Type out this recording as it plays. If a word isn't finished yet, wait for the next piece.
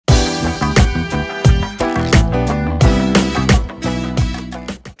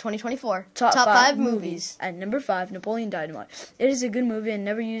2024. Top 5 movies. At number 5, Napoleon Dynamite. It is a good movie and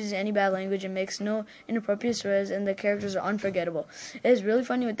never uses any bad language and makes no inappropriate swears, and the characters are unforgettable. It is really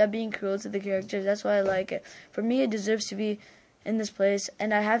funny without being cruel to the characters. That's why I like it. For me, it deserves to be in this place,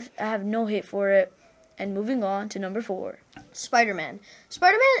 and I have no hate for it. And moving on to number 4. Spider-Man.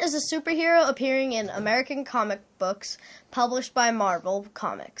 Spider-Man is a superhero appearing in American comic books published by Marvel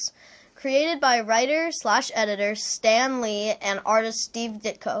Comics. Created by writer/editor Stan Lee and artist Steve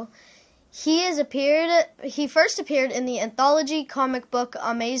Ditko. He first appeared in the anthology comic book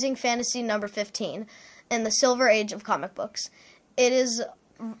Amazing Fantasy number 15 in the Silver Age of comic books. It is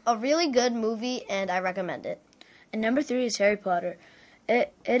a really good movie and I recommend it. And number 3 is Harry Potter.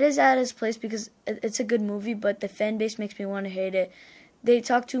 It is at its place because it's a good movie, but the fan base makes me want to hate it. They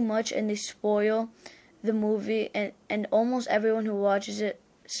talk too much and they spoil the movie, and almost everyone who watches it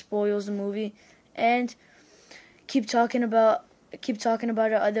spoils the movie. And keep talking about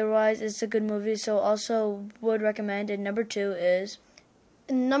it. Otherwise, it's a good movie, so also would recommend. And number 2 is The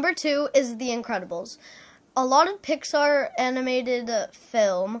Incredibles. A lot of Pixar animated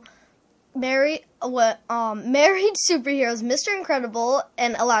film. Married superheroes Mr. Incredible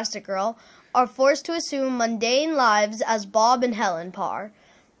and Elastigirl are forced to assume mundane lives as Bob and Helen Parr.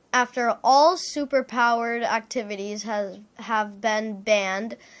 After all superpowered activities have been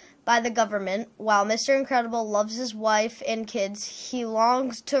banned by the government, while Mr. Incredible loves his wife and kids, he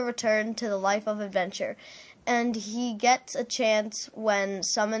longs to return to the life of adventure, and he gets a chance when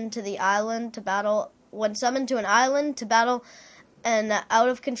summoned to an island to battle an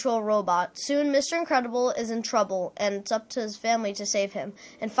out-of-control robot. Soon, Mr. Incredible is in trouble, and it's up to his family to save him.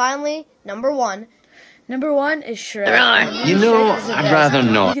 And finally, number 1. Number 1 is Shrek. I'd rather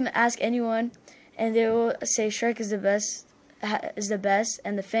not. You can ask anyone, and they will say Shrek is the best,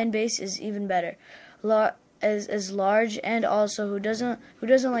 and the fan base is even better. Is large, and also who doesn't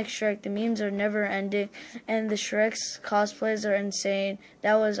like Shrek? The memes are never ending, and the Shrek's cosplays are insane.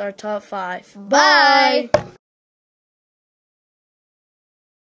 That was our top 5. Bye!